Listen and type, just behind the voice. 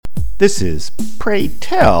This is Pray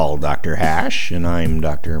Tell Dr. Hash, and I'm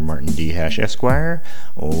Dr. Martin D. Hash, Esquire,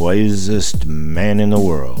 wisest man in the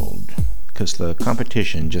world. 'Cause the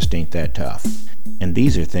competition just ain't that tough. And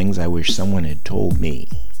these are things I wish someone had told me.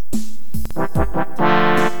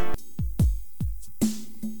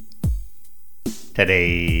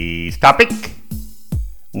 Today's topic: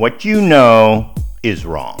 what you know is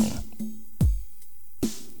wrong.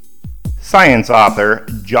 Science author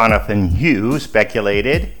Jonathan Hugh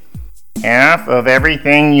speculated, half of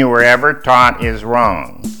everything you were ever taught is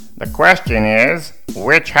wrong. The question is,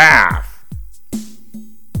 which half?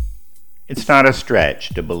 It's not a stretch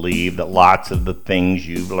to believe that lots of the things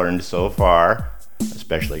you've learned so far,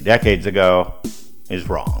 especially decades ago, is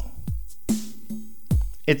wrong.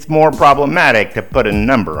 It's more problematic to put a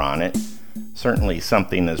number on it, certainly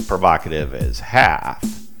something as provocative as half.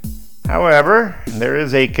 However, there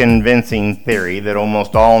is a convincing theory that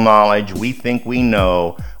almost all knowledge we think we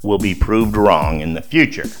know will be proved wrong in the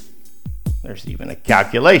future. There's even a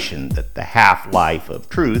calculation that the half-life of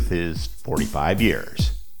truth is 45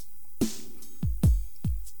 years.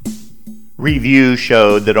 Review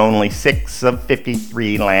showed that only 6 of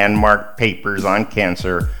 53 landmark papers on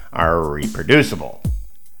cancer are reproducible.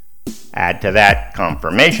 Add to that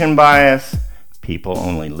confirmation bias, people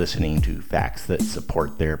only listening to facts that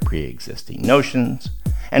support their pre-existing notions,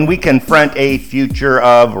 and we confront a future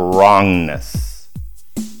of wrongness.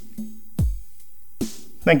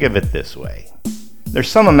 Think of it this way.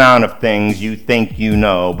 There's some amount of things you think you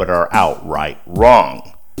know but are outright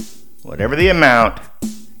wrong. Whatever the amount,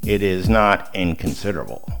 it is not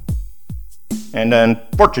inconsiderable. And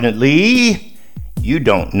unfortunately, you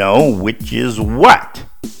don't know which is what.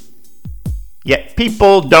 Yet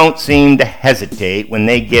people don't seem to hesitate when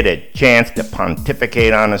they get a chance to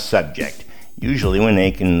pontificate on a subject, usually when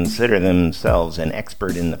they consider themselves an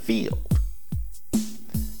expert in the field.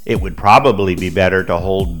 It would probably be better to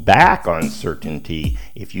hold back on certainty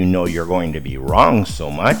if you know you're going to be wrong so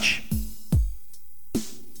much.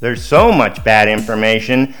 There's so much bad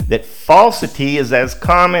information that falsity is as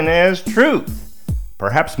common as truth,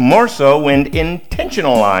 perhaps more so when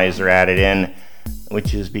intentional lies are added in,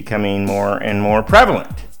 which is becoming more and more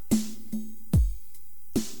prevalent.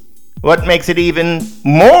 What makes it even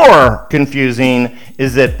more confusing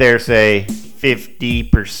is that there's a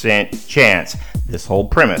 50% chance this whole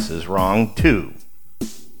premise is wrong too.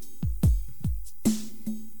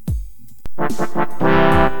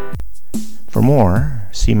 For more,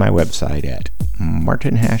 see my website at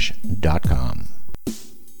martinhash.com.